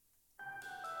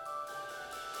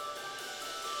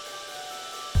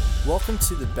Welcome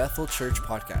to the Bethel Church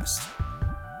Podcast.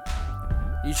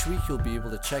 Each week you'll be able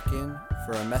to check in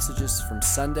for our messages from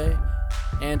Sunday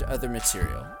and other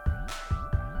material.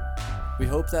 We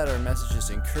hope that our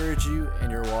messages encourage you in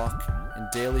your walk in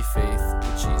daily faith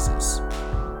with Jesus.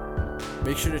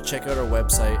 Make sure to check out our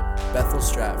website,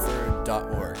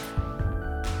 bethelstratford.org.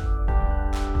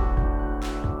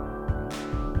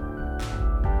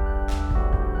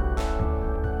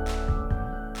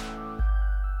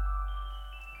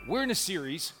 We're in a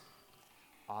series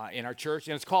in our church,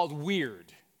 and it's called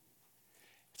Weird.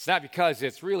 It's not because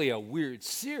it's really a weird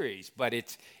series, but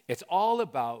it's all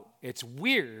about, it's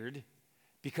weird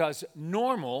because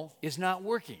normal is not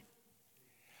working.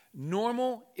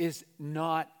 Normal is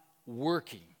not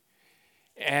working.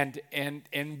 And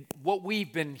what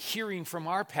we've been hearing from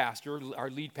our pastor, our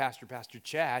lead pastor, Pastor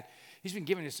Chad, he's been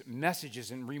giving us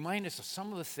messages and reminding us of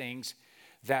some of the things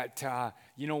that,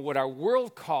 what our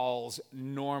world calls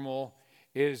normal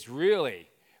is really,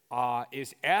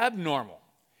 is abnormal.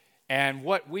 And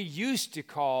what we used to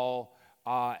call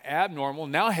abnormal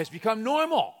now has become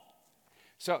normal.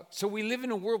 So we live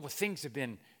in a world where things have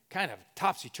been kind of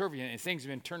topsy-turvy and things have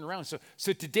been turned around. So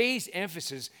today's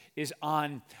emphasis is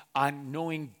on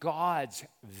knowing God's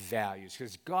values,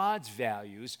 because God's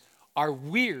values are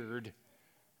weird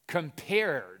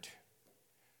compared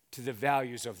to the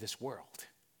values of this world.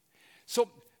 So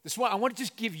this one, I want to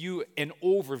just give you an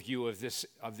overview of this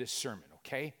sermon,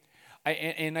 okay?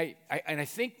 I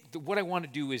think what I want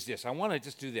to do is this. I want to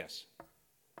just do this.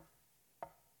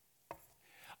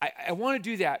 I want to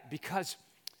do that because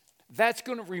that's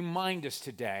going to remind us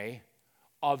today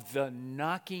of the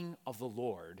knocking of the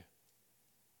Lord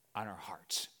on our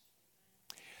hearts.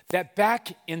 That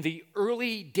back in the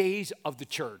early days of the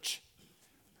church,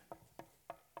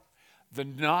 the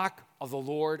knock of the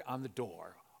Lord on the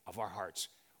door of our hearts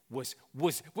was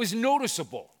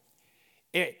noticeable.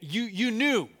 You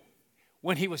knew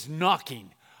when he was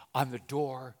knocking on the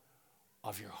door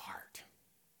of your heart.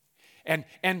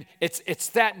 And it's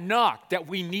that knock that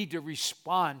we need to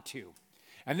respond to.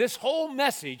 And this whole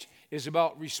message is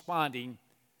about responding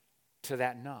to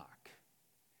that knock.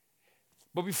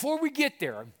 But before we get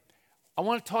there, I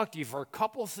want to talk to you for a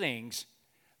couple things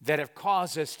that have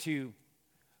caused us to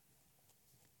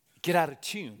get out of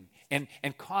tune and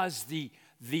cause the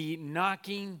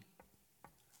knocking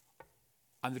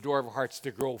on the door of our hearts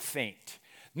to grow faint.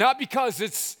 Not because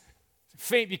it's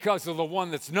faint because of the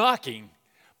one that's knocking,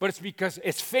 but it's because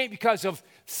it's faint because of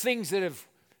things that have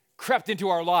crept into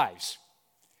our lives.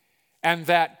 And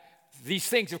that these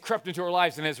things have crept into our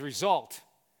lives, and as a result,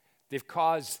 they've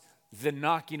caused the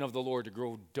knocking of the Lord to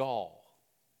grow dull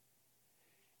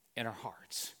in our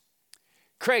hearts.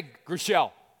 Craig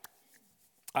Groeschel,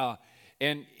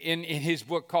 in his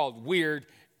book called Weird,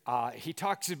 he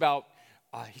talks about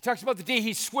the day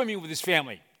he's swimming with his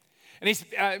family.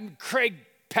 And Craig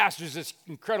pastors this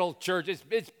incredible church. It's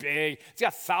big. It's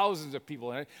got thousands of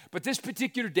people in it. But this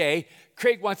particular day,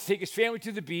 Craig wants to take his family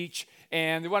to the beach,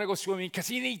 and they want to go swimming because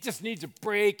he just needs a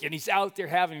break, and he's out there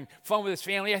having fun with his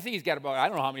family. I think he's got about, I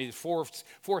don't know how many, four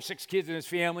or six kids in his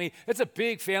family. It's a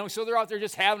big family, so they're out there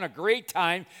just having a great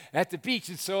time at the beach.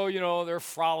 And so, they're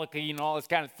frolicking and all this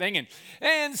kind of thing.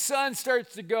 And the sun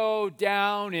starts to go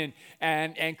down,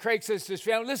 and Craig says to his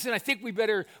family, listen, I think we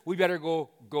better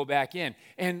go back in.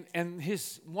 And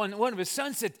his one of his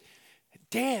sons said,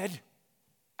 Dad,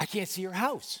 I can't see your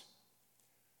house.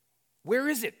 Where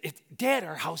is it? Dad,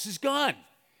 our house is gone.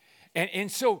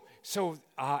 And so sure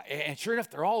enough,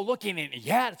 they're all looking, and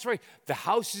yeah, that's right. The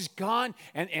house is gone,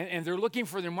 and they're looking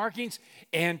for their markings.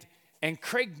 And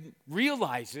Craig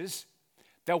realizes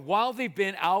that while they've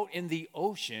been out in the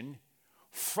ocean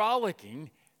frolicking,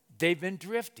 they've been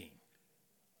drifting.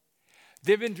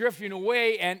 They've been drifting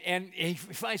away, and he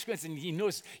finds and he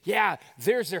knows, yeah,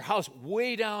 there's their house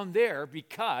way down there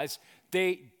because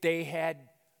they had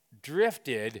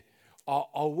drifted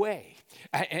away.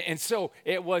 And so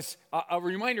it was a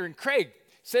reminder, and Craig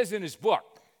says in his book,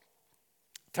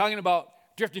 talking about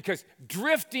drifting, because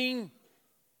drifting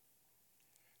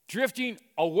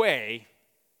away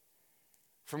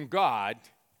from God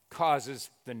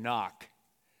causes the knock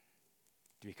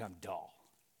to become dull.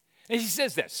 And he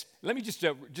says this. Let me just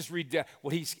read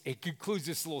what he concludes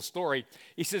this little story.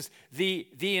 He says,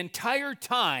 the entire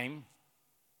time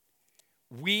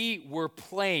we were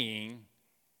playing,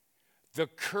 the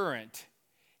current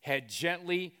had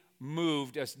gently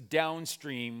moved us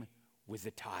downstream with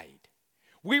the tide.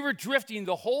 We were drifting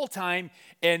the whole time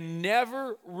and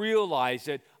never realized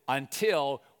it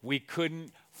until we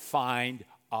couldn't find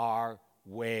our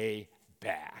way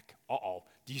back. Uh-oh.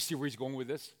 Do you see where he's going with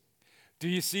this? Do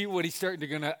you see what he's starting to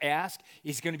going to ask?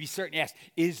 He's going to be starting to ask,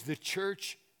 is the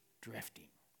church drifting?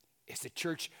 Is the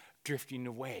church drifting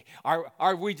away?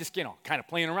 Are we just, kind of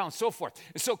playing around and so forth?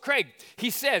 And so Craig,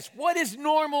 he says, what is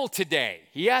normal today?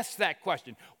 He asks that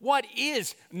question. What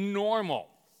is normal?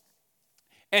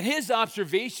 And his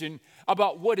observation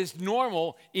about what is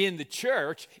normal in the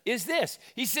church is this.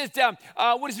 He says,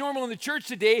 what is normal in the church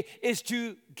today is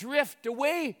to drift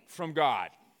away from God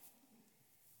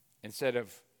instead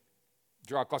of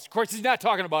draw close. Of course, he's not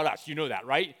talking about us. You know that,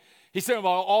 right? He's talking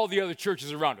about all the other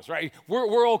churches around us, right?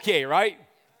 We're okay, right?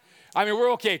 I mean,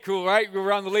 we're okay, cool, right?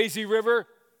 We're on the lazy river.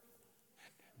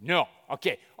 No.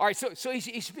 Okay. All right. So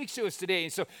he speaks to us today.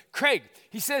 And so Craig,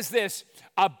 he says this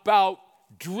about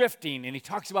drifting, and he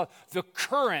talks about the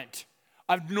current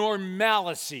of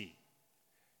normalcy.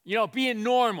 Being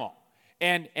normal.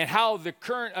 And how the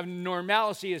current of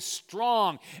normalcy is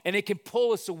strong, and it can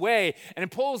pull us away, and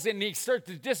it pulls and it starts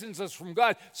to distance us from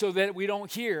God so that we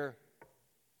don't hear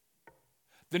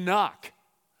the knock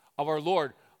of our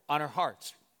Lord on our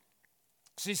hearts.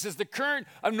 So he says the current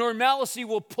of normalcy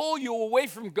will pull you away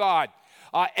from God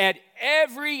at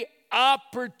every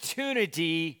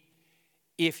opportunity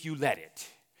if you let it.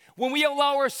 When we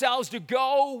allow ourselves to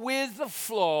go with the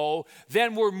flow,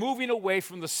 then we're moving away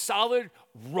from the solid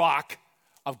rock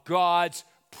of God's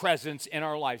presence in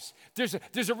our lives. There's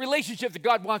a relationship that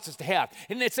God wants us to have,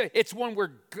 and it's one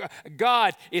where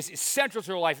God is central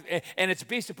to our life, and it's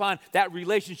based upon that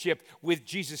relationship with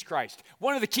Jesus Christ.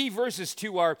 One of the key verses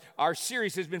to our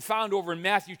series has been found over in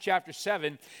Matthew chapter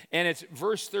 7, and it's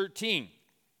verse 13.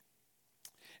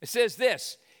 It says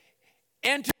this,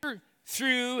 enter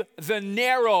through the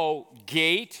narrow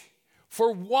gate,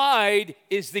 for wide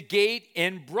is the gate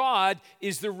and broad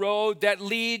is the road that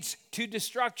leads to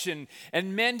destruction,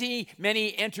 and many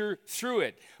enter through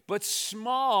it. But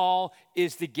small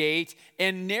is the gate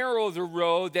and narrow the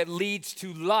road that leads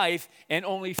to life, and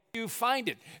only few find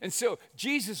it. And so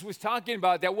Jesus was talking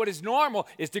about that what is normal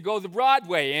is to go the broad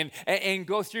way and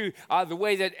go through the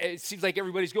way that it seems like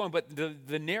everybody's going. But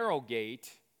the narrow gate,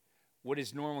 what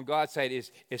is normal on God's side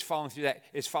is following through that,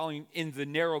 is following in the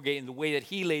narrow gate in the way that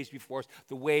he lays before us,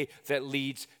 the way that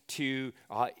leads to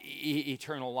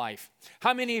eternal life.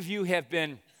 How many of you have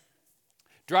been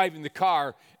driving the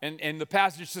car and the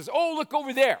passenger says, oh, look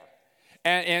over there.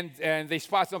 And they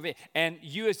spot something, and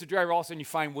you as the driver, all of a sudden you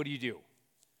find, what do?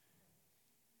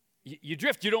 You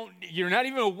drift. You're not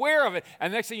even aware of it.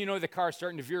 And the next thing you know, the car's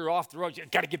starting to veer off the road. You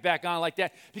got to get back on like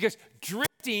that, because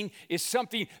drifting is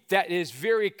something that is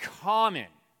very common.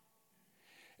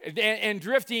 And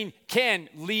drifting can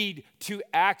lead to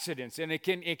accidents, and it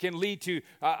can lead to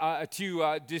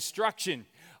destruction.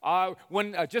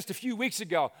 When just a few weeks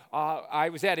ago, I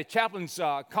was at a chaplain's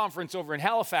conference over in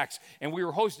Halifax, and we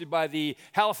were hosted by the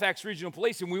Halifax Regional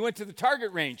Police, and we went to the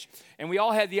target range, and we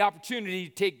all had the opportunity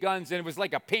to take guns, and it was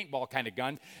like a paintball kind of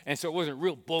gun, and so it wasn't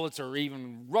real bullets or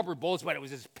even rubber bullets, but it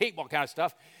was this paintball kind of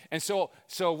stuff, and so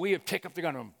we would pick up the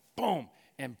gun and boom,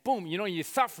 and boom, you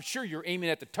thought for sure you're aiming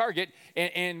at the target,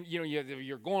 and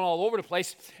you're going all over the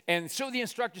place, and so the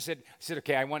instructor said,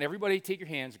 okay, I want everybody to take your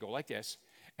hands, go like this.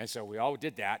 And so we all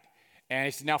did that. And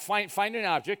he said, now find an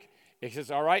object. He says,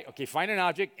 all right, okay, find an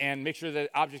object and make sure the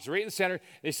object's right in the center.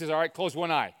 He says, all right, close one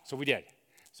eye. So we did.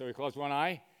 So we closed one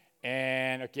eye,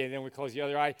 and okay, then we closed the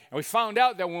other eye. And we found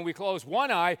out that when we closed one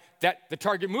eye, that the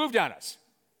target moved on us.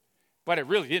 But it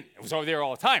really didn't. It was over there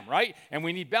all the time, right? And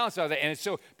we need balance out of that. And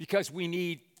so because we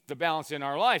need the balance in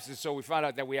our lives, and so we found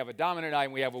out that we have a dominant eye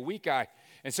and we have a weak eye.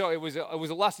 And so it was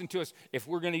a lesson to us. If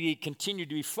we're going to continue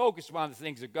to be focused on the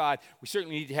things of God, we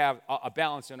certainly need to have a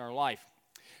balance in our life.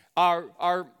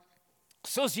 Our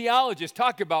sociologists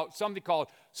talk about something called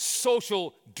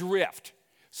social drift.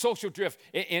 Social drift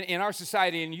in our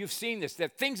society, and you've seen this,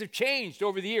 that things have changed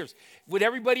over the years. Would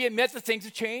everybody admit that things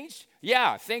have changed?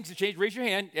 Yeah, things have changed. Raise your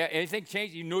hand. Anything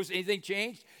changed? You notice anything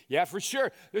changed? Yeah, for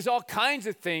sure. There's all kinds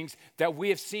of things that we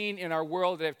have seen in our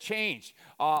world that have changed,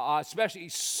 especially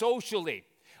socially.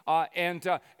 And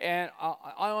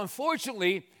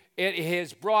unfortunately, it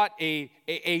has brought a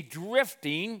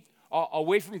drifting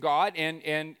away from God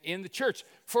and in the church.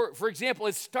 For example,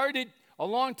 it started a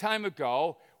long time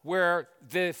ago where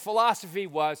the philosophy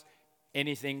was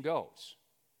anything goes.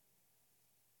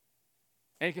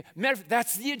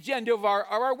 That's the agenda of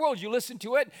our world. You listen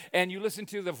to it, and you listen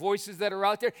to the voices that are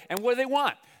out there, and what do they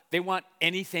want? They want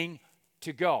anything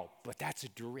to go. But that's a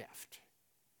drift.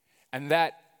 And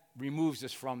that removes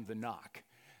us from the knock.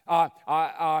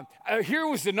 Here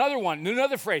was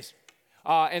another phrase,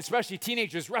 and especially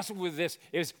teenagers wrestle with this,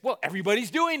 is, well, everybody's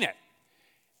doing it.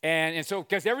 And so,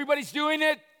 because everybody's doing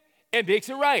it, it makes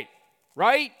it right,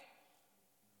 right?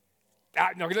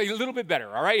 No, a little bit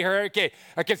better, all right? Okay,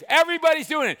 because everybody's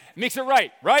doing it. Makes it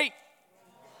right?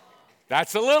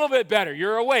 That's a little bit better.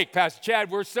 You're awake, Pastor Chad.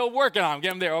 We're still working on them. Get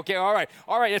them there. Okay, all right,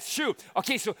 it's true.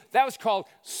 Okay, so that was called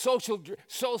social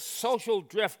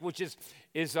drift, which is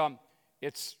it's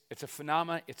a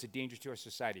phenomenon. It's a danger to our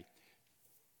society.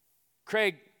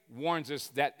 Craig warns us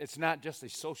that it's not just a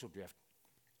social drift.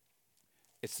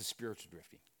 It's the spiritual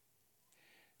drifting.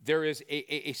 There is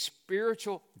a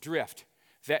spiritual drift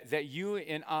that you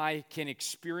and I can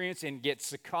experience and get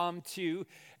succumbed to,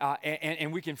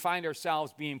 and we can find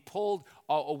ourselves being pulled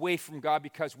away from God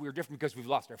because we're different, because we've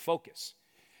lost our focus.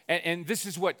 And this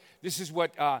is what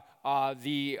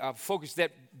the focus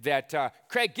that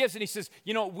Craig gives, and he says,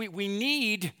 we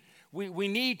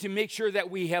need to make sure that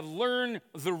we have learned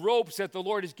the ropes that the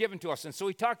Lord has given to us. And so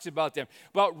he talks about them,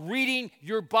 about reading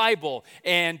your Bible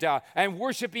and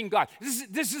worshiping God.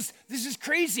 This is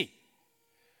crazy.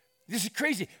 This is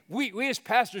crazy. We as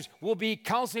pastors will be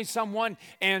counseling someone,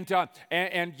 and they're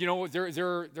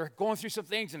going through some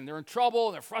things, and they're in trouble,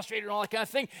 and they're frustrated, and all that kind of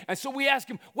thing. And so we ask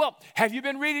them, well, have you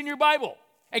been reading your Bible?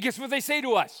 And guess what they say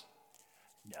to us?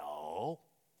 No.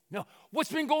 What's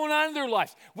been going on in their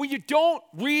lives? When you don't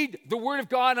read the Word of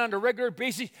God on a regular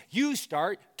basis, you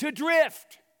start to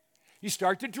drift.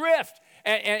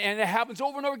 And it happens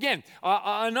over and over again.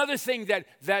 Another thing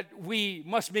that we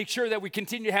must make sure that we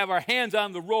continue to have our hands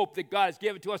on the rope that God has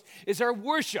given to us is our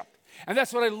worship. And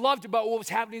that's what I loved about what was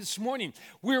happening this morning.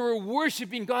 We were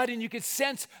worshiping God, and you could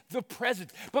sense the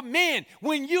presence. But man,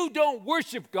 when you don't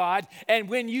worship God, and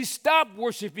when you stop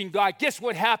worshiping God, guess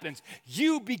what happens?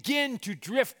 You begin to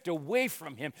drift away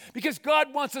from Him, because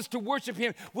God wants us to worship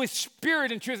Him with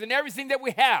spirit and truth and everything that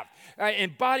we have,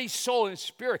 in body, soul, and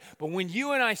spirit. But when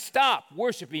you and I stop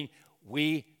worshiping,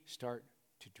 we start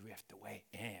to drift away,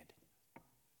 and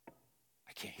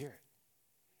I can't hear it.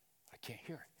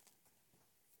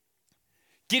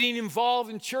 Getting involved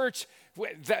in church,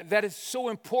 that is so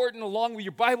important, along with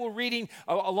your Bible reading,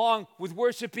 along with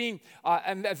worshiping,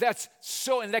 and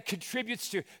that contributes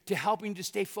to helping to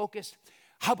stay focused.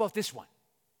 How about this one?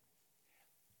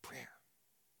 Prayer.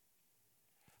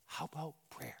 How about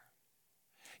prayer?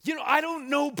 I don't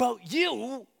know about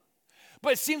you,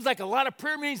 but it seems like a lot of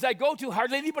prayer meetings I go to,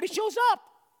 hardly anybody shows up.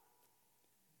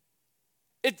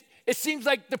 It seems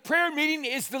like the prayer meeting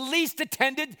is the least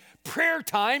attended prayer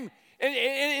time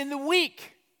in the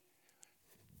week.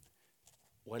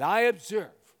 What I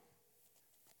observe,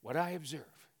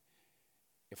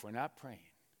 if we're not praying,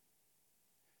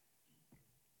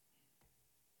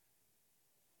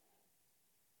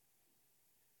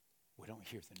 we don't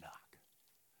hear the knock,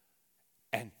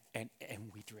 and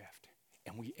we drift,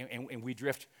 and we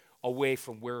drift away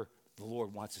from where the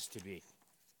Lord wants us to be.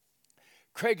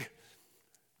 Craig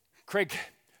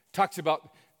talks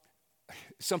about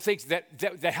some things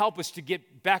that help us to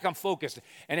get back on focus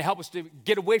and help us to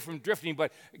get away from drifting,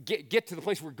 but get to the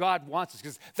place where God wants us,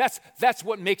 because that's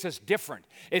what makes us different,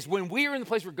 is when we are in the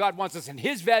place where God wants us, and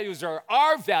His values are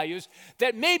our values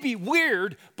that may be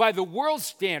weird by the world's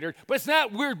standard, but it's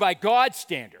not weird by God's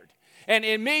standard. And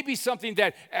it may be something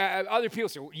that other people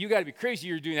say, well, you got to be crazy,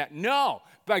 you're doing that. No,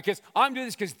 because I'm doing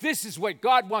this because this is what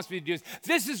God wants me to do.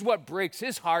 This is what breaks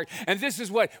His heart, and this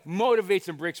is what motivates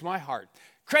and breaks my heart.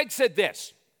 Craig said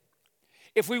this: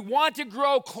 if we want to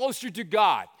grow closer to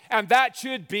God, and that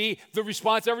should be the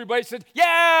response, everybody said,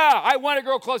 yeah, I want to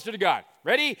grow closer to God.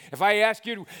 Ready? If I ask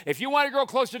you, if you want to grow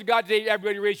closer to God today,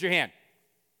 everybody raise your hand.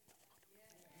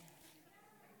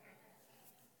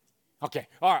 Okay,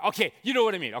 all right, okay, you know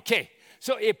what I mean, okay.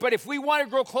 So, but if we want to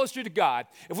grow closer to God,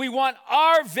 if we want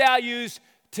our values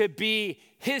to be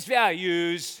His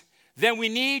values, then we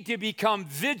need to become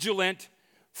vigilant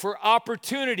for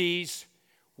opportunities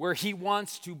where He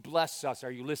wants to bless us. Are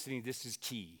you listening? This is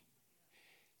key.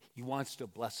 He wants to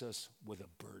bless us with a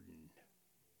burden.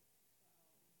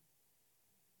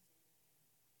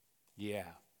 Yeah,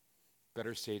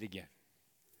 better say it again.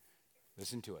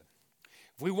 Listen to it.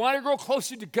 If we want to grow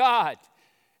closer to God,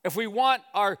 if we want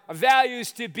our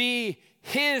values to be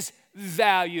His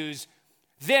values,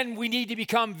 then we need to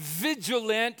become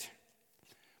vigilant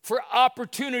for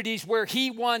opportunities where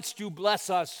He wants to bless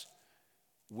us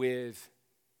with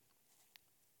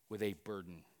a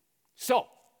burden. So,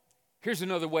 here's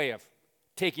another way of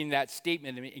taking that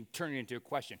statement and turning it into a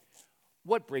question.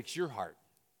 What breaks your heart?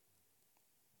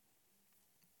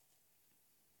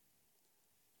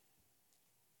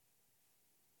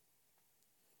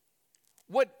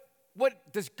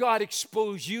 What does God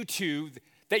expose you to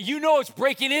that you know it's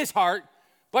breaking His heart,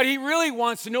 but He really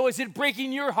wants to know, is it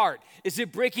breaking your heart? Is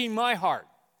it breaking my heart?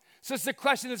 So it's the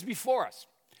question that's before us.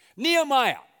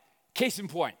 Nehemiah, case in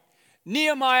point.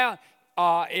 Nehemiah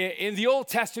in the Old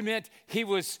Testament, he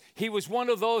was one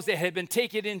of those that had been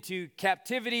taken into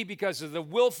captivity because of the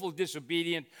willful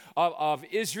disobedience of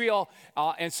Israel.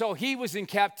 And so he was in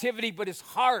captivity, but his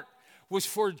heart was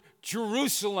for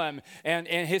Jerusalem and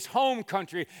his home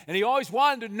country. And he always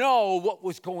wanted to know what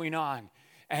was going on.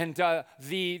 And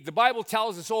the Bible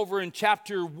tells us over in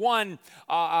chapter 1,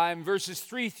 in verses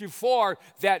 3 through 4,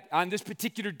 that on this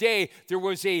particular day, there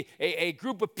was a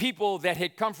group of people that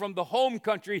had come from the home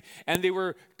country, and they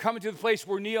were coming to the place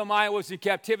where Nehemiah was in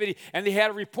captivity, and they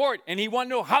had a report, and he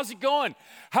wanted to know, how's it going?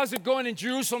 How's it going in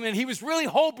Jerusalem? And he was really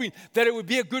hoping that it would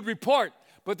be a good report,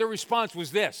 but the response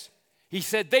was this. He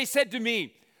said, they said to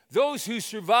me, those who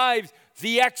survived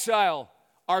the exile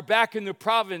are back in the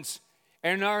province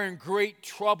and are in great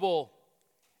trouble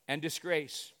and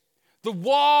disgrace. The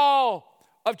wall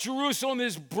of Jerusalem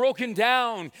is broken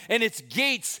down, and its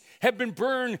gates have been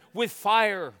burned with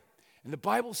fire. And the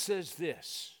Bible says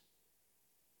this.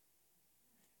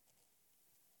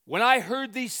 When I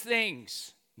heard these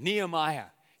things, Nehemiah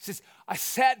says, I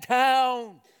sat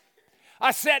down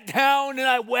and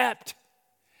I wept.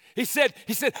 He said,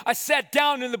 I sat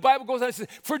down, and the Bible goes on and says,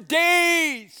 for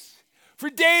days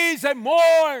I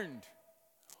mourned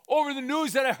over the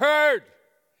news that I heard.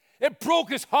 It broke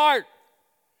his heart.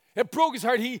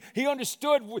 He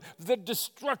understood the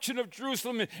destruction of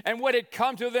Jerusalem and what had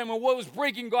come to them and what was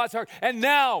breaking God's heart. And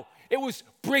now it was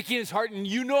breaking his heart. And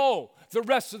you know the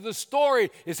rest of the story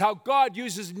is how God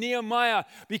uses Nehemiah,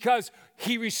 because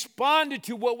he responded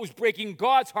to what was breaking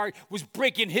God's heart, was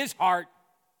breaking his heart.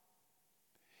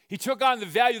 He took on the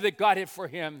value that God had for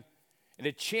him, and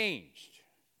it changed.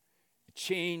 It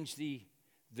changed the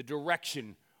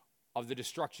direction of the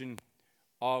destruction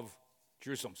of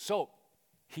Jerusalem. So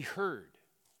he heard.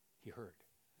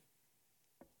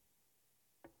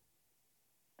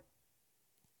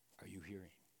 Are you hearing?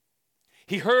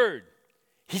 He heard.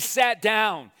 He sat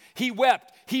down. He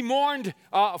wept. He mourned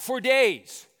for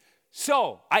days.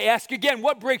 So I ask again,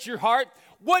 what breaks your heart?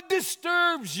 What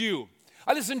disturbs you?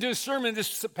 I listened to a sermon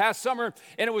this past summer,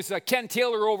 and it was Ken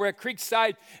Taylor over at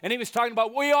Creekside, and he was talking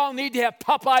about we all need to have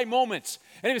Popeye moments.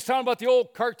 And he was talking about the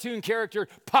old cartoon character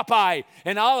Popeye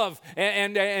and Olive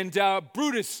and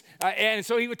Brutus. And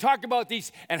so he would talk about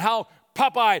these and how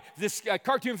Popeye, this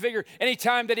cartoon figure,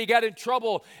 anytime that he got in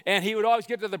trouble, and he would always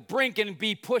get to the brink and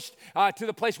be pushed to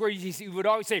the place where he would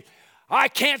always say, I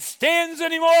can't stand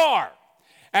anymore.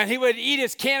 And he would eat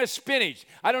his can of spinach.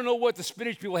 I don't know what the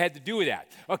spinach people had to do with that.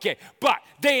 Okay, but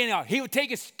he would take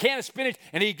his can of spinach,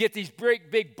 and he'd get these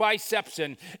big biceps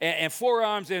and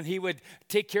forearms, and he would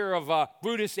take care of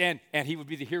Brutus, and he would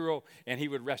be the hero, and he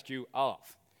would rescue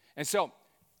Olive. And so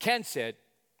Ken said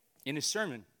in his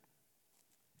sermon,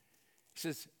 he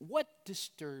says, what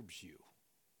disturbs you?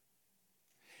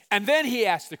 And then he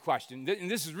asked the question,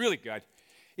 and this is really good.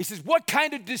 He says, what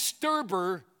kind of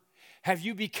disturber have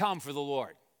you become for the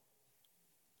Lord?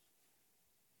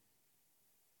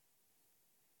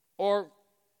 Or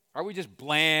are we just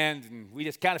bland and we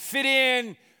just kind of fit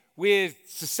in with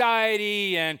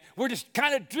society and we're just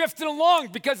kind of drifting along?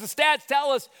 Because the stats tell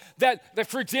us that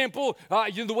for example,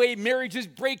 the way marriages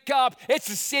break up, it's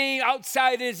the same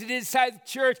outside as it is inside the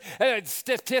church.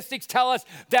 Statistics tell us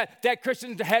that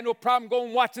Christians had no problem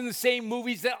going watching the same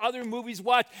movies that other movies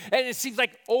watch. And it seems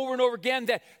like over and over again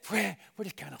that we're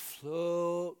just kind of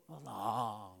float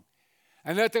along.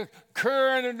 And that the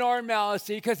current of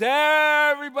normalcy, because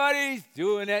everybody's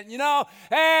doing it,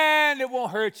 and it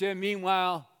won't hurt you.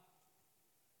 Meanwhile,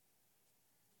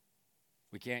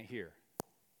 we can't hear.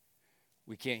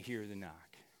 We can't hear the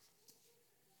knock.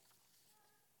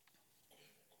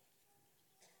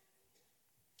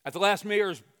 At the last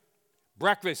mayor's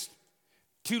breakfast,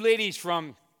 two ladies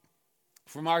from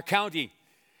our county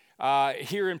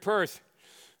here in Perth,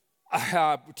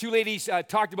 two ladies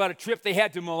talked about a trip they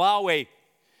had to Malawi.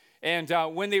 And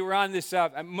when they were on this,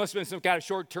 it must have been some kind of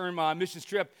short-term missions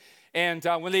trip. And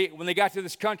when they got to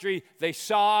this country, they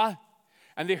saw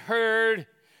and they heard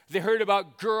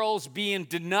about girls being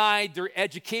denied their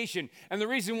education. And the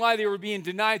reason why they were being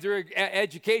denied their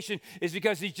education is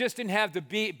because they just didn't have the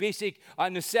basic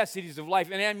necessities of life.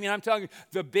 And I mean, I'm talking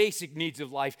the basic needs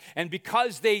of life. And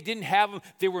because they didn't have them,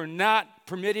 they were not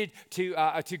permitted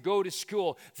to go to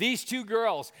school. These two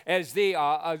girls,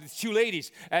 two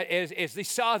ladies, as they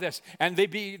saw this, and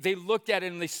they looked at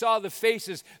it and they saw the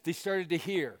faces, they started to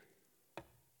hear.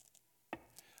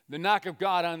 the knock of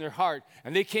God on their heart.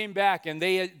 And they came back and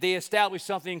they established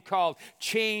something called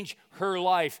Change Her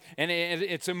Life. And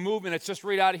it's a movement. It's just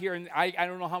right out of here. And I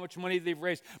don't know how much money they've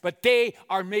raised, but they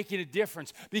are making a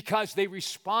difference because they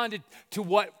responded to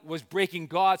what was breaking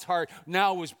God's heart,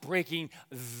 now was breaking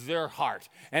their heart.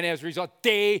 And as a result,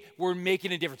 they were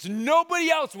making a difference. Nobody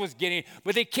else was getting it,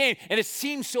 but they came. And it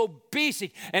seemed so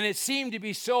basic and it seemed to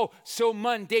be so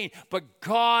mundane. But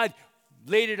God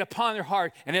laid it upon their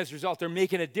heart, and as a result, they're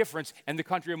making a difference in the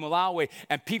country of Malawi.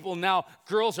 And people now,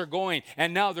 girls are going,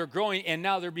 and now they're growing, and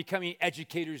now they're becoming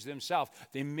educators themselves.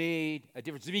 They made a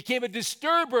difference. They became a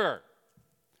disturber.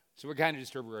 So what kind of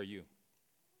disturber are you?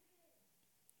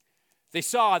 They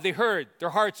saw, they heard,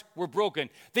 their hearts were broken.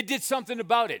 They did something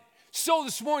about it. So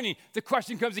this morning, the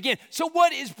question comes again. So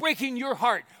what is breaking your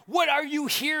heart? What are you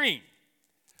hearing?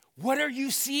 What are you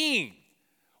seeing?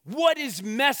 What is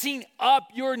messing up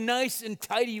your nice and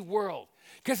tidy world?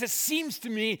 Because it seems to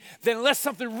me that unless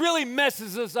something really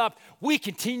messes us up, we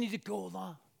continue to go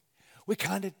along. We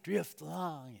kind of drift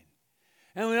along.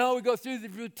 And we go through the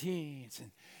routines.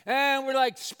 And we're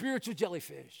like spiritual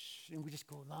jellyfish. And we just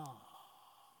go along.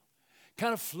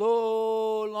 Kind of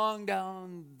flow along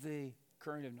down the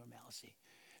current of normalcy.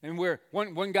 And where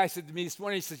one guy said to me this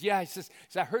morning, he says,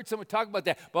 I heard someone talk about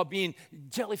that, about being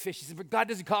jellyfish. He said, but God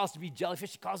doesn't call us to be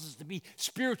jellyfish. He calls us to be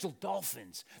spiritual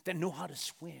dolphins that know how to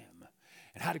swim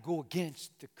and how to go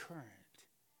against the current.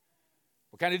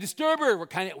 What kind of disturber?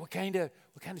 What kind of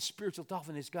spiritual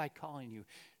dolphin is God calling you?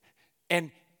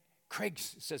 And Craig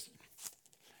says,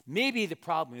 maybe the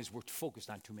problem is we're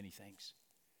focused on too many things.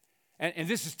 And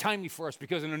this is timely for us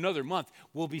because in another month,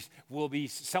 we'll be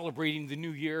celebrating the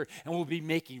new year and we'll be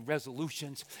making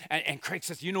resolutions. And Craig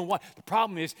says, you know what? The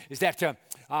problem is that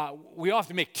we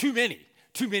often make too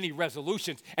many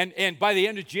resolutions. And by the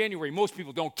end of January, most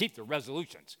people don't keep their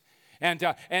resolutions. And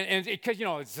because,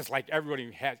 it's just like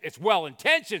everybody has, it's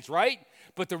well-intentions, right?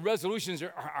 But the resolutions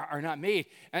are not made.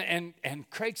 And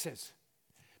Craig says,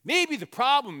 maybe the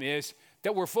problem is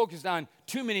that we're focused on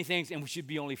too many things and we should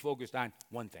be only focused on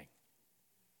one thing.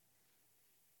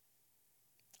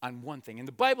 On one thing. And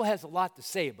the Bible has a lot to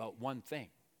say about one thing.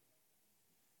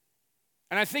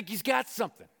 And I think he's got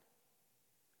something.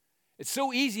 It's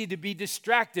so easy to be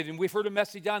distracted, and we've heard a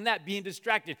message on that, being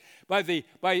distracted by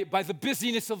the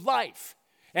busyness of life.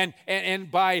 And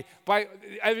by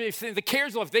the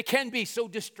cares of life, they can be so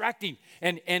distracting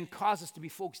and cause us to be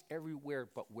focused everywhere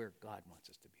but where God wants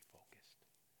us to be focused.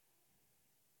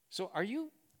 So are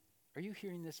you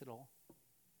hearing this at all?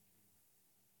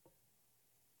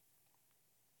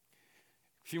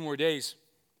 A few more days,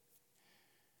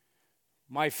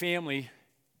 my family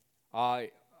on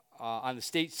the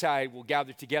state side will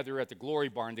gather together at the Glory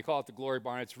Barn. They call it the Glory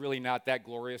Barn. It's really not that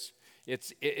glorious.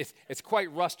 It's quite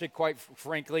rustic, quite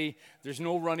frankly. There's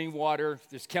no running water.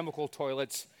 There's chemical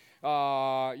toilets.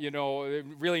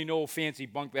 Really no fancy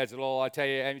bunk beds at all. I tell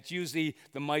you, and it's usually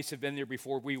the mice have been there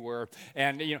before we were,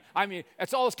 and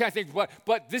it's all this kind of thing.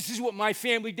 But this is what my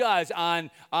family does on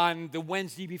the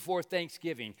Wednesday before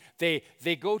Thanksgiving. They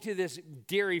go to this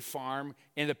dairy farm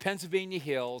in the Pennsylvania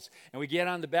hills, and we get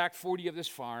on the back 40 of this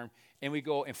farm, and we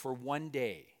go, and for one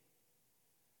day,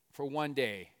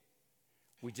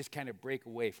 we just kind of break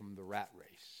away from the rat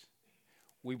race.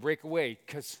 We break away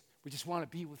because we just want to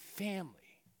be with family.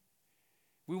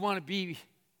 We want to be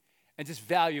and just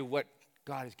value what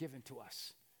God has given to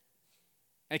us.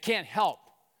 And I can't help.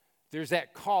 There's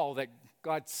that call that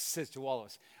God says to all of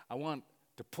us. I want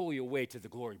to pull you away to the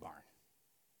Glory Barn.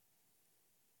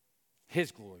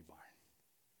 His Glory Barn.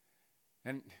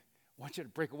 And I want you to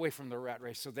break away from the rat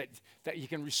race so that you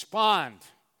can respond.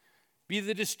 Be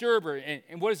the disturber.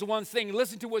 And what is the one thing?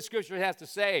 Listen to what Scripture has to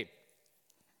say.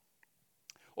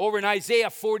 Over in Isaiah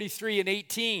 43 and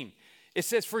 18. It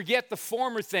says, forget the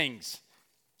former things.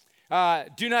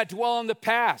 Do not dwell on the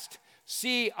past.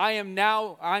 See,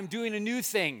 I'm doing a new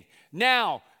thing.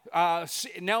 Now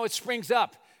it springs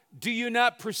up. Do you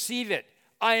not perceive it?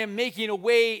 I am making a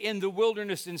way in the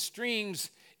wilderness and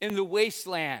streams in the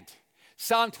wasteland.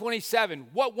 Psalm 27,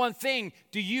 what one thing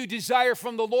do you desire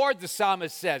from the Lord, the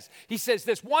psalmist says. He says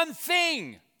this, one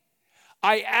thing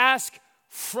I ask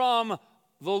from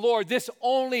the Lord, this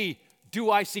only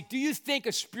do I seek? Do you think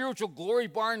a spiritual Glory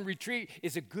Barn retreat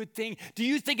is a good thing? Do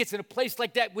you think it's in a place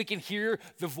like that we can hear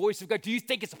the voice of God? Do you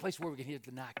think it's a place where we can hear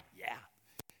the knock? Yeah,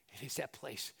 it is that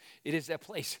place. It is that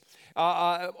place.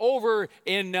 Over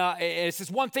in, it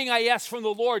says, one thing I ask from the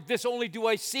Lord, this only do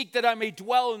I seek, that I may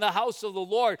dwell in the house of the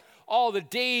Lord all the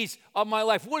days of my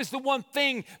life. What is the one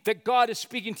thing that God is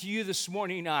speaking to you this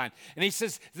morning on? And he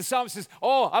says, the psalmist says,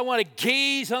 I want to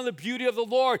gaze on the beauty of the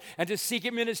Lord and to seek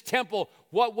him in his temple.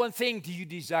 what one thing do you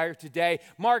desire today?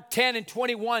 Mark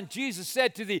 10:21, Jesus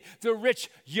said to the rich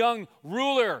young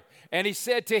ruler, and he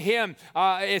said to him,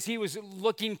 as he was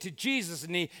looking to Jesus,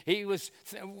 and he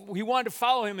wanted to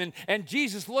follow him, and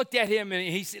Jesus looked at him,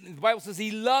 and the Bible says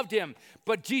he loved him.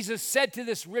 But Jesus said to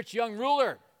this rich young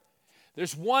ruler,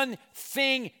 there's one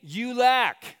thing you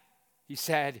lack. He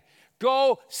said,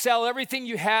 go sell everything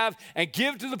you have and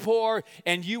give to the poor,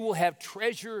 and you will have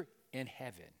treasure in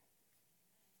heaven.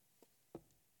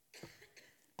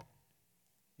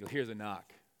 You'll hear the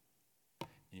knock, and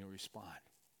you'll respond.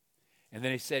 And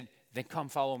then he said, then come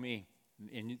follow me.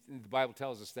 And the Bible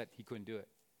tells us that he couldn't do it.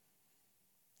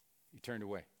 He turned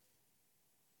away.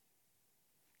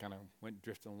 Kind of went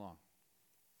drifting along.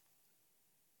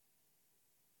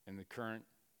 And the current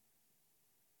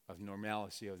of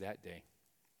normalcy of that day.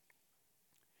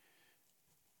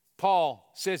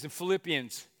 Paul says in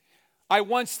Philippians, I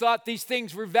once thought these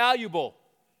things were valuable,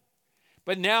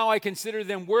 but now I consider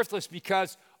them worthless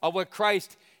because of what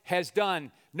Christ has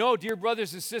done. No, dear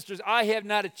brothers and sisters, I have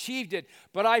not achieved it,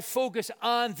 but I focus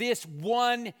on this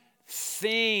one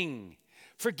thing.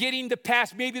 Forgetting the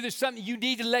past. Maybe there's something you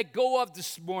need to let go of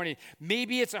this morning.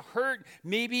 Maybe it's a hurt.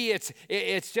 Maybe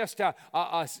it's just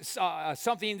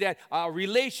something that a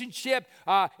relationship.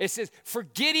 It says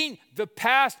forgetting the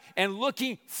past and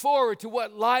looking forward to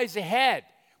what lies ahead.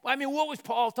 Well, I mean, what was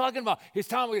Paul talking about? He's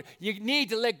talking about you need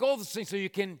to let go of this thing so you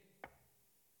can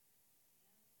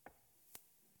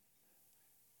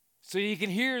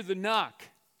hear the knock.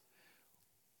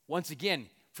 Once again,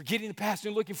 forgetting the past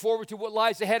and looking forward to what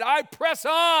lies ahead, I press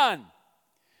on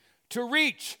to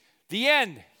reach the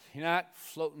end. You're not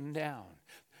floating down.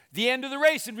 The end of the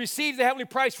race and receive the heavenly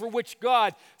prize for which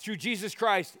God, through Jesus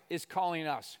Christ, is calling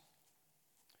us.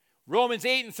 Romans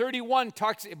 8:31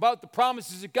 talks about the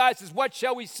promises of God. It says, what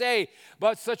shall we say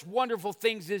about such wonderful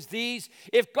things as these?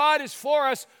 If God is for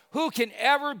us, who can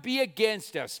ever be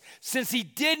against us? Since he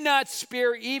did not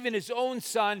spare even his own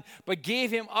son, but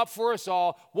gave him up for us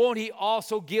all, won't he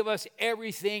also give us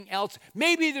everything else?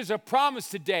 Maybe there's a promise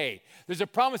today. There's a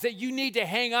promise that you need to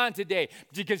hang on today.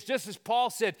 Because just as Paul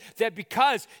said, that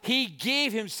because he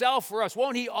gave himself for us,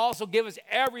 won't he also give us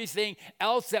everything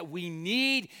else that we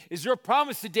need? Is there a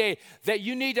promise today that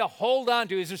you need to hold on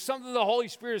to? Is there something the Holy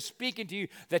Spirit is speaking to you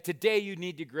that today you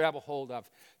need to grab a hold of?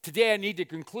 Today I need to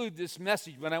conclude this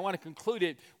message, but I want to conclude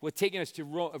it with taking us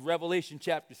to Revelation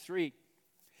chapter 3.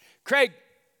 Craig,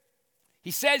 he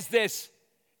says this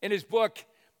in his book,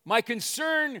 my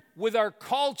concern with our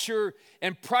culture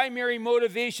and primary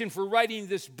motivation for writing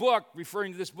this book,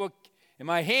 referring to this book in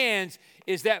my hands,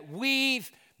 is that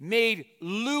we've made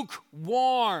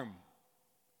lukewarm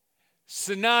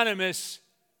synonymous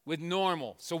with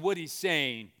normal. So what he's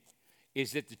saying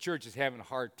is that the church is having a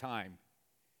hard time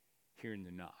hearing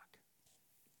the knock.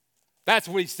 That's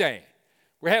what he's saying.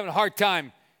 We're having a hard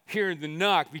time hearing the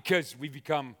knock because we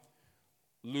become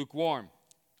lukewarm.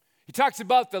 He talks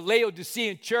about the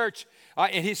Laodicean church,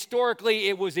 and historically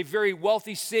it was a very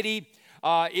wealthy city.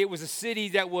 It was a city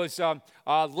that was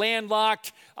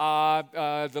landlocked.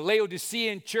 The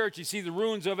Laodicean church, you see the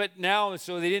ruins of it now,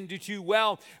 so they didn't do too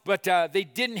well. But they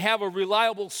didn't have a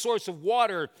reliable source of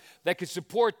water that could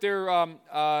support their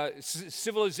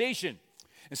civilization.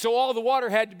 And so all the water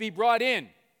had to be brought in.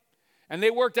 And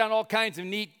they worked on all kinds of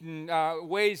neat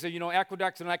ways,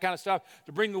 aqueducts and that kind of stuff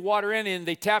to bring the water in, and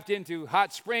they tapped into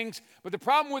hot springs. But the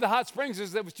problem with the hot springs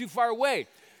is that it was too far away.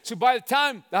 So by the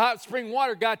time the hot spring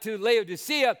water got to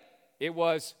Laodicea, it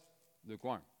was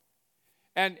lukewarm.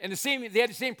 And they had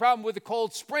the same problem with the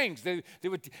cold springs. They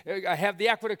would have the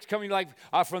aqueducts coming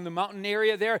from the mountain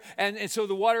area there, and so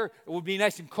the water would be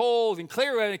nice and cold and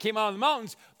clear when it came out of the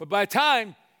mountains. But by the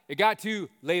time it got to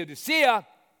Laodicea,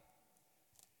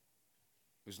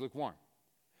 it was lukewarm.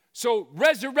 So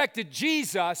resurrected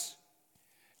Jesus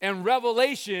and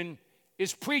Revelation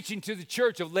is preaching to the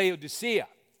church of Laodicea.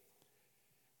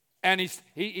 And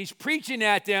he's preaching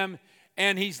at them,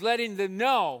 and he's letting them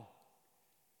know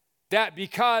that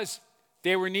because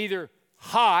they were neither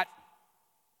hot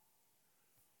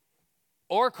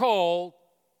or cold,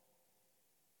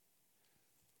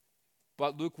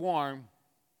 but lukewarm,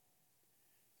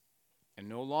 and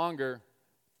no longer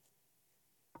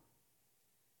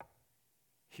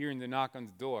hearing the knock on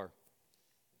the door.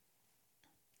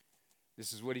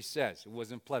 This is what he says. It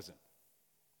wasn't pleasant.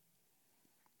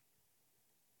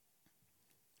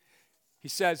 He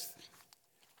says,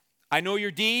 I know your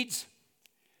deeds,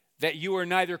 that you are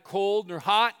neither cold nor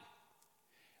hot.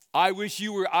 I wish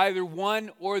you were either one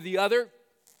or the other.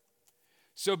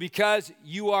 So because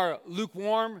you are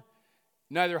lukewarm,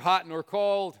 neither hot nor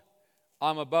cold,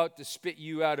 I'm about to spit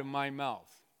you out of my mouth.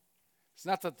 It's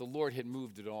not that the Lord had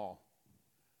moved at all.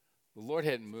 The Lord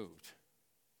hadn't moved.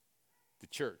 The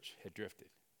church had drifted.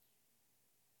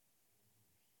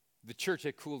 The church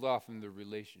had cooled off in the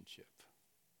relationship.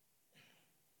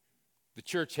 The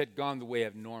church had gone the way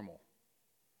of normal.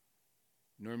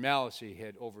 Normalcy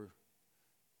had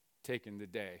overtaken the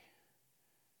day.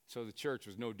 So the church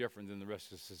was no different than the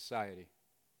rest of society,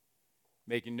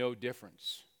 making no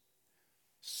difference.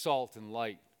 Salt and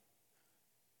light,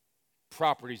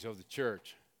 properties of the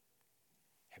church,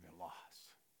 have been lost.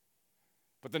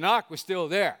 But the knock was still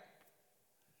there.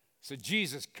 So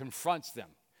Jesus confronts them,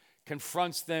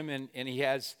 and he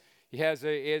has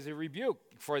a rebuke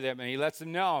for them, and he lets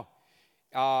them know.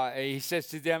 He says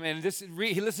to them, and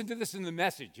he listened to this in the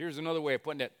Message. Here's another way of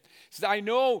putting it. He says, I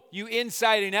know you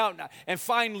inside and out and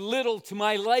find little to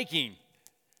my liking.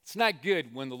 It's not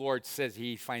good when the Lord says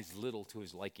he finds little to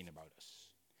his liking about us.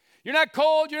 You're not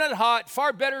cold, you're not hot.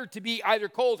 Far better to be either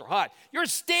cold or hot. You're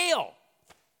stale.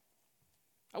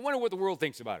 I wonder what the world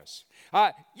thinks about us.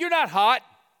 You're not hot.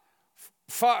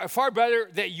 Far better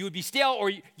that you would be stale,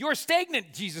 or you're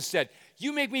stagnant, Jesus said.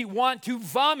 You make me want to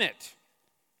vomit.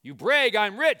 You brag,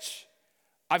 I'm rich.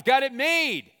 I've got it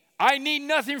made. I need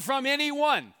nothing from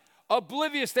anyone.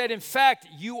 Oblivious that, in fact,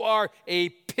 you are a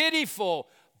pitiful,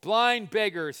 blind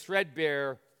beggar,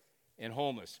 threadbare, and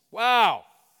homeless. Wow.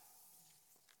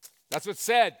 That's what's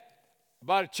said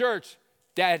about a church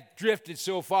that drifted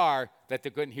so far that they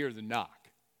couldn't hear the knock.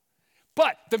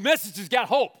 But the message has got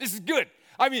hope. This is good.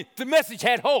 I mean, the Message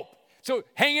had hope. So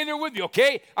hang in there with me,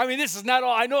 okay? I mean, this is not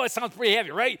all. I know it sounds pretty heavy,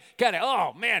 right? Kind of,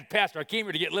 oh, man, Pastor, I came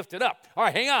here to get lifted up. All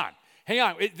right, hang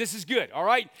on. This is good, all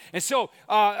right? And so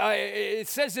it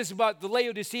says this about the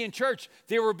Laodicean church.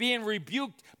 They were being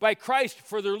rebuked by Christ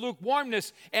for their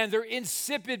lukewarmness and their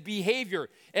insipid behavior.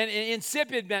 And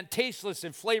insipid meant tasteless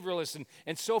and flavorless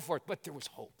and so forth. But there was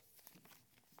hope.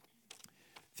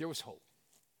 There was hope.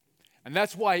 And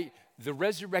that's why the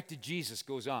resurrected Jesus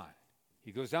goes on.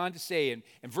 He goes on to say in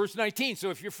verse 19, so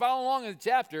if you're following along in the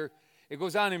chapter, it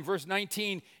goes on in verse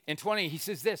 19 and 20. He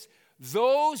says this,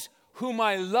 those whom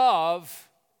I love,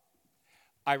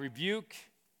 I rebuke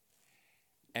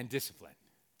and discipline.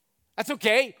 That's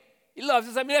okay. He loves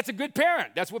us. I mean, that's a good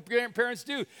parent. That's what parents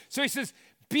do. So he says,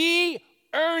 be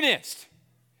earnest.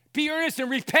 Be earnest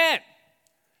and repent.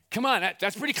 Come on,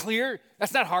 that's pretty clear.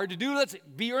 That's not hard to do. Let's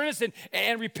be earnest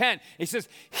and repent. He says,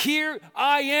 here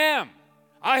I am.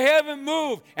 I haven't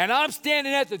moved, and I'm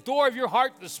standing at the door of your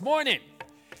heart this morning,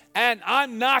 and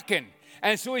I'm knocking.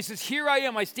 And so he says, here I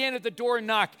am. I stand at the door and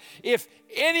knock. If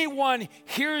anyone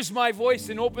hears my voice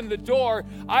and open the door,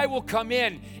 I will come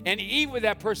in and eat with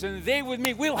that person, and they with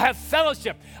me. We'll have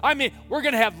fellowship. I mean, we're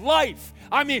going to have life.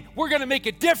 I mean, we're going to make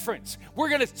a difference. We're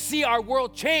going to see our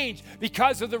world change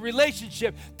because of the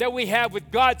relationship that we have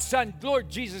with God's Son, Lord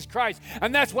Jesus Christ.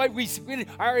 And that's why we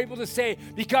are able to say,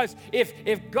 because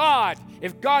if God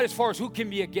is for us, who can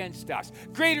be against us?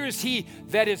 Greater is he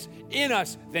that is in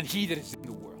us than he that is in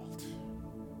the world.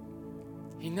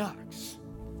 He knocks.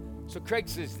 So Craig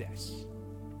says this.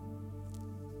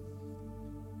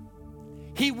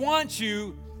 He wants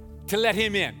you to let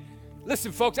him in.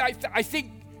 Listen, folks, I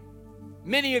think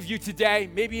many of you today,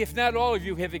 maybe if not all of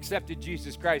you, have accepted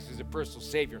Jesus Christ as a personal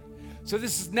Savior. So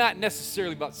this is not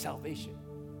necessarily about salvation.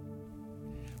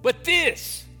 But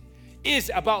this is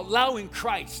about allowing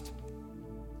Christ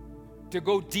to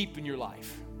go deep in your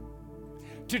life,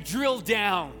 to drill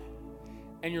down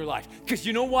in your life. Because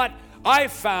you know what?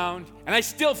 I've found, and I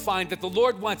still find, that the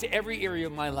Lord wants every area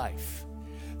of my life.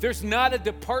 There's not a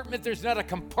department, there's not a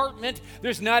compartment,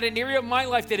 there's not an area of my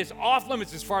life that is off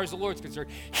limits as far as the Lord's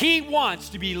concerned. He wants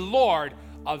to be Lord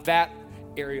of that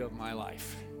area of my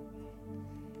life.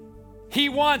 He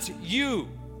wants you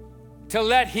to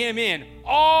let him in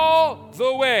all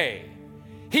the way.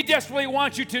 He desperately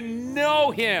wants you to know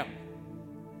him.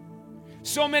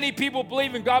 So many people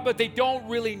believe in God, but they don't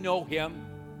really know him.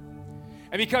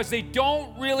 And because they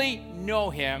don't really know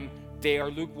him, they are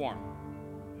lukewarm.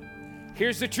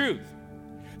 Here's the truth.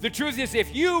 The truth is,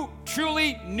 if you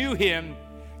truly knew him,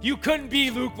 you couldn't be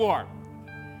lukewarm.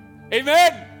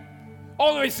 Amen?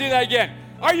 Oh, let me say that again.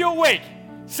 Are you awake?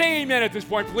 Say amen at this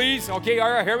point, please. Okay, all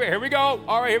right, here we go.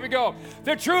 All right, here we go.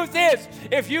 The truth is,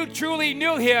 if you truly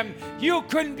knew him, you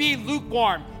couldn't be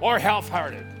lukewarm or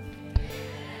half-hearted.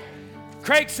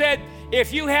 Craig said,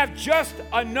 if you have just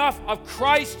enough of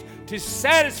Christ to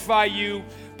satisfy you,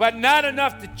 but not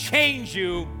enough to change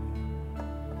you,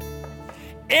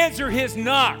 answer his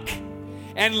knock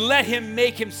and let him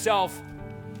make himself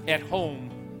at home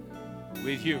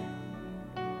with you.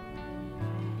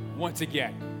 Once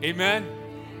again, amen?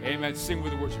 Amen. Sing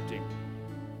with the worship team.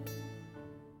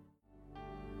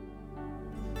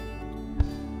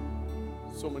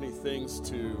 So many things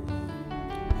to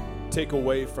take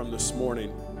away from this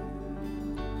morning.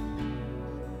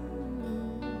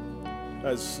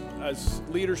 As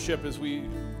leadership, as we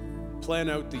plan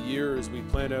out the year, as we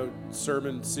plan out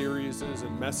sermon series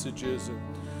and messages and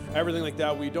everything like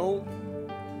that, we don't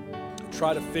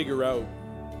try to figure out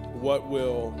what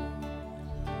will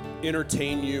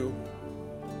entertain you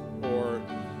or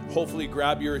hopefully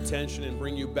grab your attention and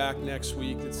bring you back next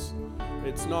week.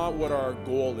 It's not what our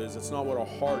goal is. It's not what our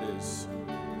heart is.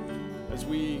 As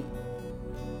we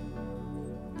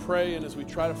pray and as we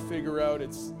try to figure out,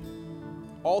 its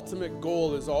ultimate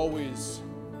goal is always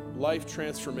life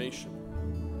transformation.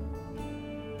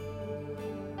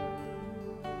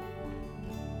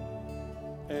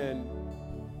 And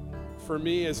for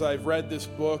me, as I've read this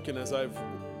book and as I've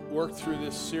worked through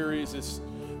this series, it's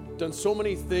done so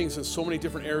many things in so many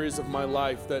different areas of my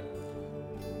life that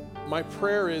my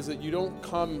prayer is that you don't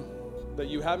come, that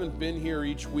you haven't been here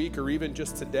each week or even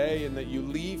just today, and that you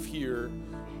leave here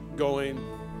going,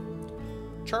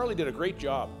 Charlie did a great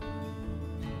job,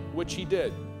 which he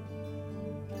did.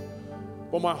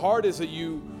 But my heart is that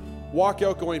you walk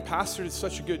out going, Pastor did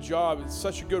such a good job, it's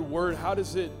such a good word, how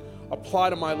does it apply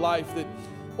to my life? That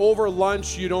over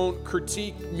lunch you don't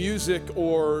critique music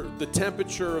or the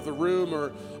temperature of the room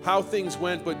or how things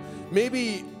went, but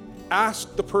maybe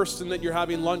ask the person that you're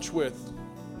having lunch with,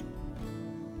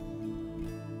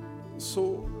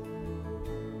 so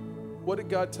what did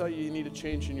God tell you need to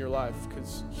change in your life?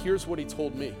 Because here's what he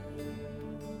told me.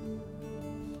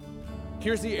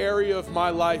 Here's the area of my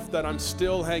life that I'm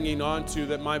still hanging on to,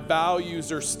 that my values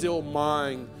are still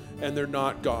mine and they're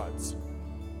not God's.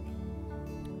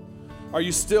 Are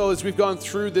you still, as we've gone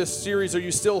through this series, are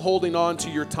you still holding on to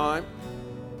your time?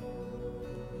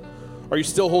 Are you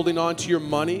still holding on to your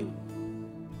money?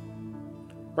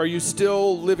 Are you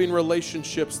still living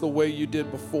relationships the way you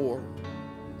did before?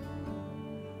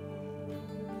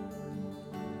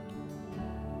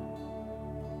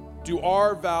 Do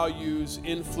our values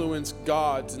influence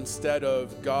God's instead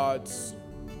of God's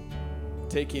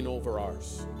taking over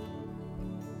ours?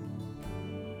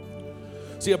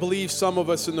 See, I believe some of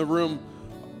us in the room,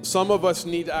 some of us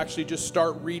need to actually just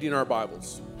start reading our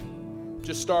Bibles.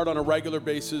 Just start on a regular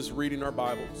basis reading our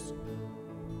Bibles.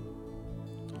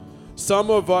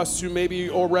 Some of us who maybe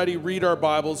already read our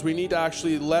Bibles, we need to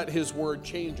actually let His Word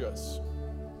change us.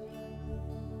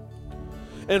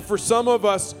 And for some of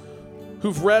us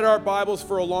who've read our Bibles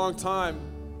for a long time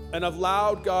and have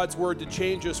allowed God's Word to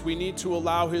change us, we need to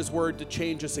allow His Word to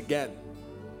change us again.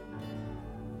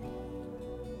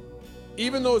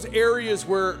 Even those areas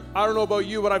where, I don't know about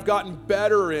you, but I've gotten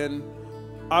better in,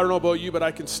 I don't know about you, but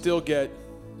I can still get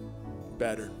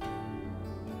better.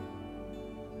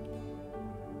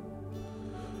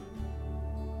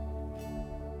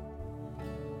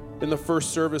 In the first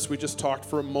service, we just talked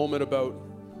for a moment about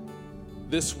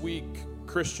this week,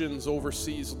 Christians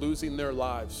overseas losing their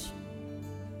lives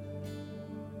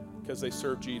because they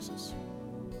serve Jesus.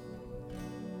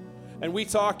 And we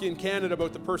talk in Canada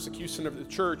about the persecution of the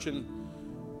church, and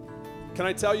can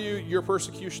I tell you your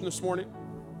persecution this morning?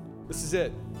 This is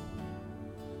it.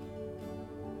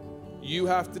 You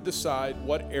have to decide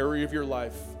what area of your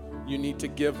life you need to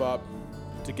give up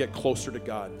to get closer to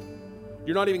God.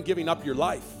 You're not even giving up your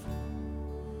life.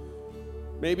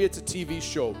 Maybe it's a TV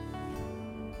show.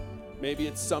 Maybe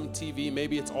it's some TV.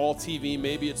 Maybe it's all TV.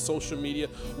 Maybe it's social media.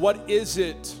 What is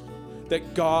it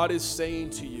that God is saying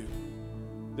to you?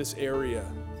 This area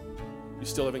you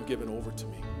still haven't given over to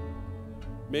me.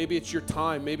 Maybe it's your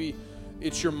time. Maybe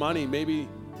it's your money. Maybe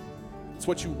it's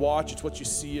what you watch. It's what you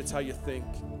see. It's how you think.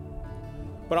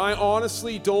 But I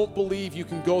honestly don't believe you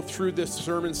can go through this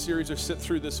sermon series or sit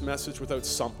through this message without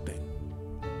something.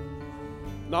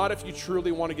 Not if you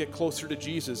truly want to get closer to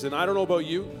Jesus. And I don't know about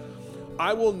you,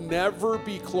 I will never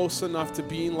be close enough to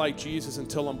being like Jesus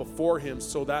until I'm before Him,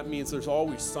 so that means there's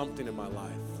always something in my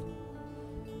life.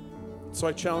 So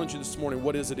I challenge you this morning,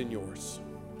 what is it in yours?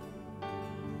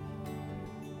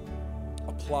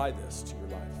 Apply this to your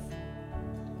life.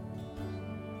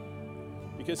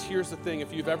 Because here's the thing,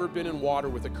 if you've ever been in water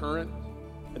with a current,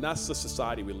 and that's the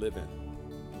society we live in,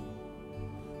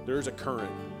 there's a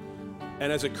current.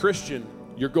 And as a Christian,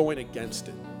 you're going against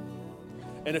it.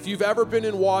 And if you've ever been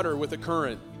in water with a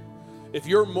current, if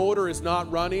your motor is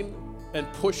not running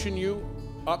and pushing you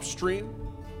upstream,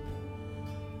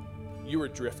 you are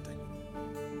drifting.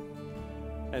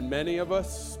 And many of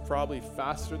us probably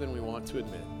faster than we want to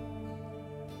admit.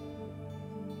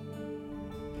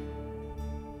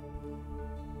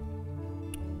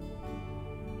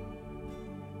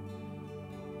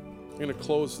 I'm going to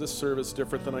close this service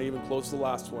different than I even closed the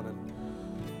last one. And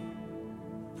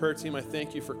Prayer team, I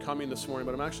thank you for coming this morning,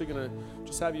 but I'm actually going to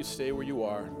just have you stay where you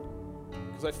are,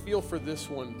 because I feel for this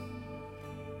one,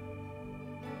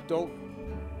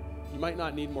 you might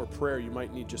not need more prayer, you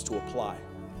might need just to apply.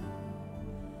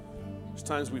 There's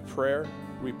times we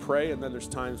pray, and then there's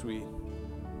times we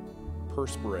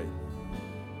perspirate,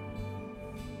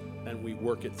 and we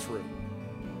work it through.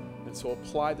 And so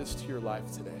apply this to your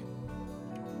life today.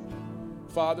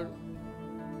 Father,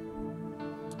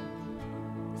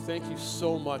 thank you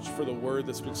so much for the word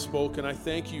that's been spoken. I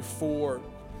thank you for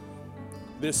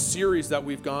this series that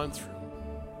we've gone through.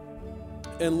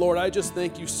 And Lord, I just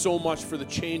thank you so much for the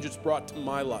change it's brought to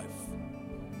my life.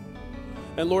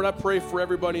 And Lord, I pray for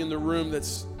everybody in the room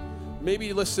that's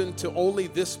maybe listened to only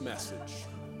this message.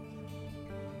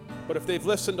 But if they've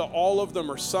listened to all of them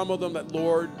or some of them, that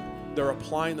Lord, they're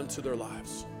applying them to their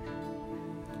lives.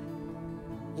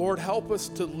 Lord, help us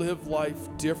to live life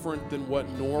different than what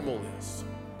normal is.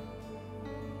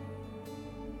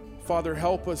 Father,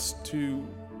 help us to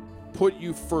put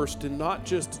you first in not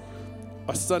just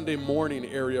a Sunday morning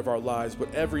area of our lives,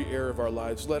 but every area of our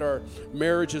lives. Let our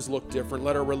marriages look different.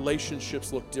 Let our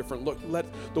relationships look different. Let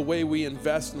the way we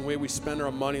invest and the way we spend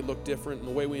our money look different, and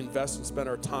the way we invest and spend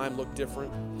our time look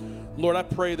different. Lord, I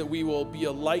pray that we will be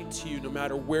a light to you no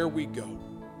matter where we go.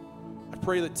 I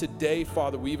pray that today,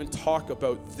 Father, we even talk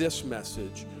about this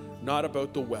message, not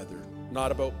about the weather,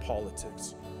 not about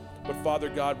politics. But Father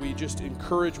God, we just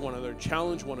encourage one another,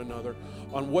 challenge one another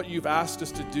on what you've asked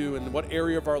us to do and what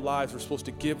area of our lives we're supposed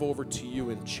to give over to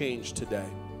you and change today.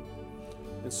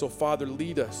 And so, Father,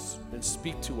 lead us and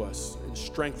speak to us and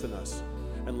strengthen us,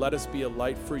 and let us be a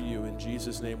light for you. In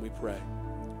Jesus' name we pray.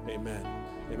 Amen.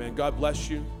 Amen. God bless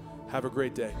you. Have a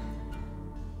great day.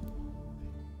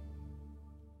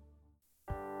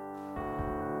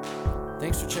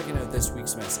 Thanks for checking out this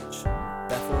week's message,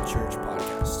 Bethel Church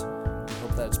Podcast. We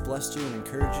hope that it's blessed you and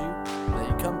encouraged you, and that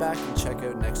you come back and check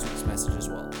out next week's message as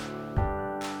well.